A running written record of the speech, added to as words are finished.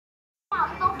So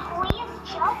please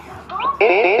just stop.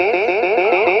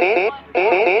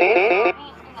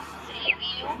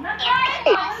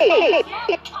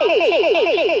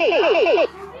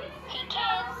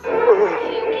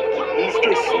 He's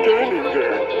just standing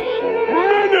there,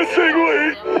 menacingly!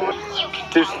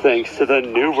 This is thanks to the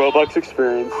new Roblox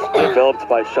experience developed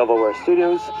by Shovelware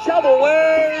Studios,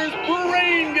 Shovelware's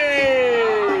Brain Game!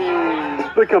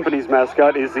 The company's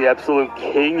mascot is the absolute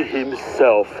king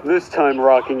himself, this time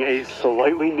rocking a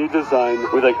slightly new design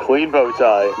with a clean bow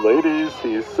tie. Ladies,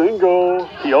 he's single.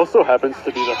 He also happens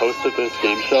to be the host of this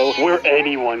game show where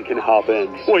anyone can hop in.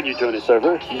 When you join a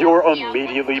server, you're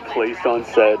immediately placed on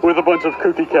set with a bunch of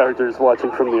kooky characters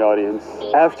watching from the audience.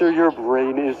 After your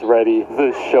brain is ready,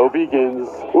 the show begins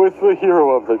with the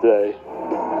hero of the day.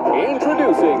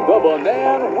 Introducing the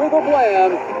Banan with a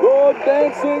Plan, the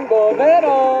Dancing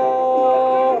Banana!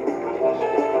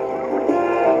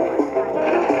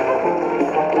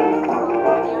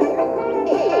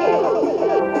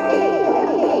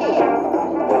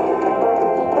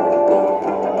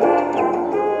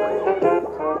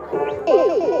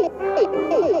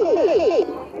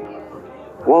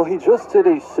 While he just did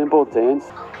a simple dance,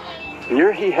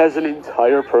 here he has an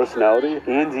entire personality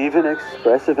and even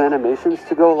expressive animations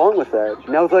to go along with that.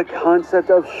 Now the concept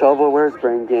of Shovelware's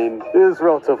Brain Game is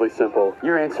relatively simple.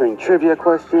 You're answering trivia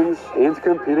questions and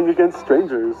competing against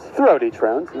strangers. Throughout each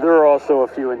round, there are also a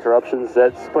few interruptions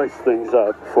that spice things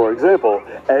up. For example,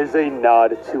 as a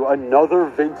nod to another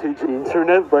vintage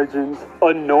internet legend,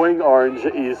 Annoying Orange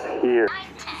is here.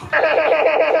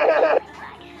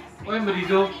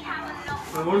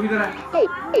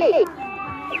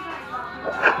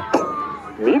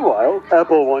 Meanwhile,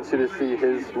 Apple wants you to see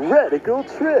his radical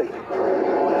trick.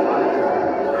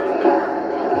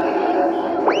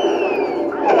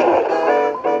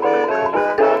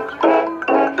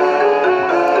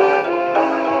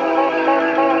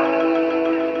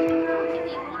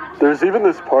 There's even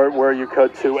this part where you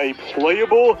cut to a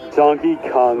playable Donkey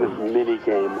Kong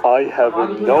minigame. I have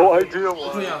no idea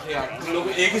why. The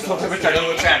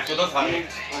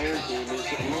entire game is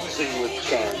oozing with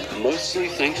charm, mostly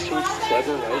thanks to its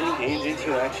clever writing and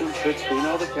interactions between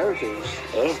all the characters.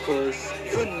 Of course,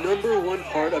 the number one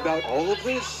part about all of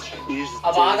this is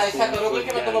dancing with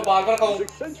Dad. He's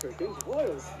eccentric and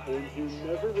wild, and you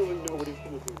never really know what he's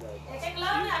going to do next.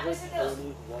 His return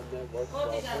is one that works well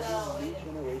for the new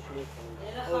generation of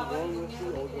fans, along with the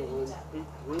older ones.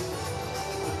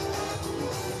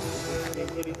 It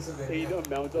is an insane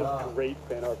amount of great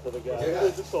fan art for the guy.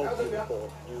 It's so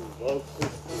beautiful. You love to see.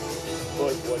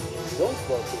 But what you don't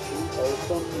love to see are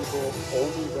some people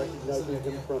only recognizing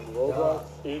him from Roblox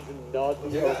and not the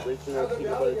original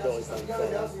peanut butter jelly time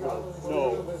song. No,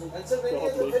 stop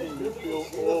making me feel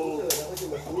old.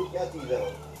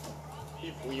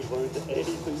 If we learned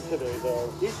anything today, though,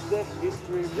 it's that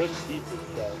history repeats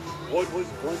itself. What was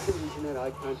once an internet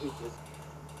icon who just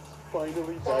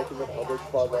finally back in the public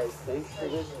spotlight thanks to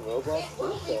this Roblox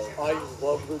show. I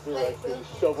love the direction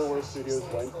Shovelware Studios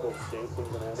went with Dancing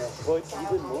Banana, but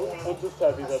even more, I'm just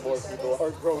happy that more people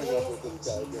are growing up with this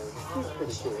guy again. He's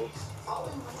pretty cool.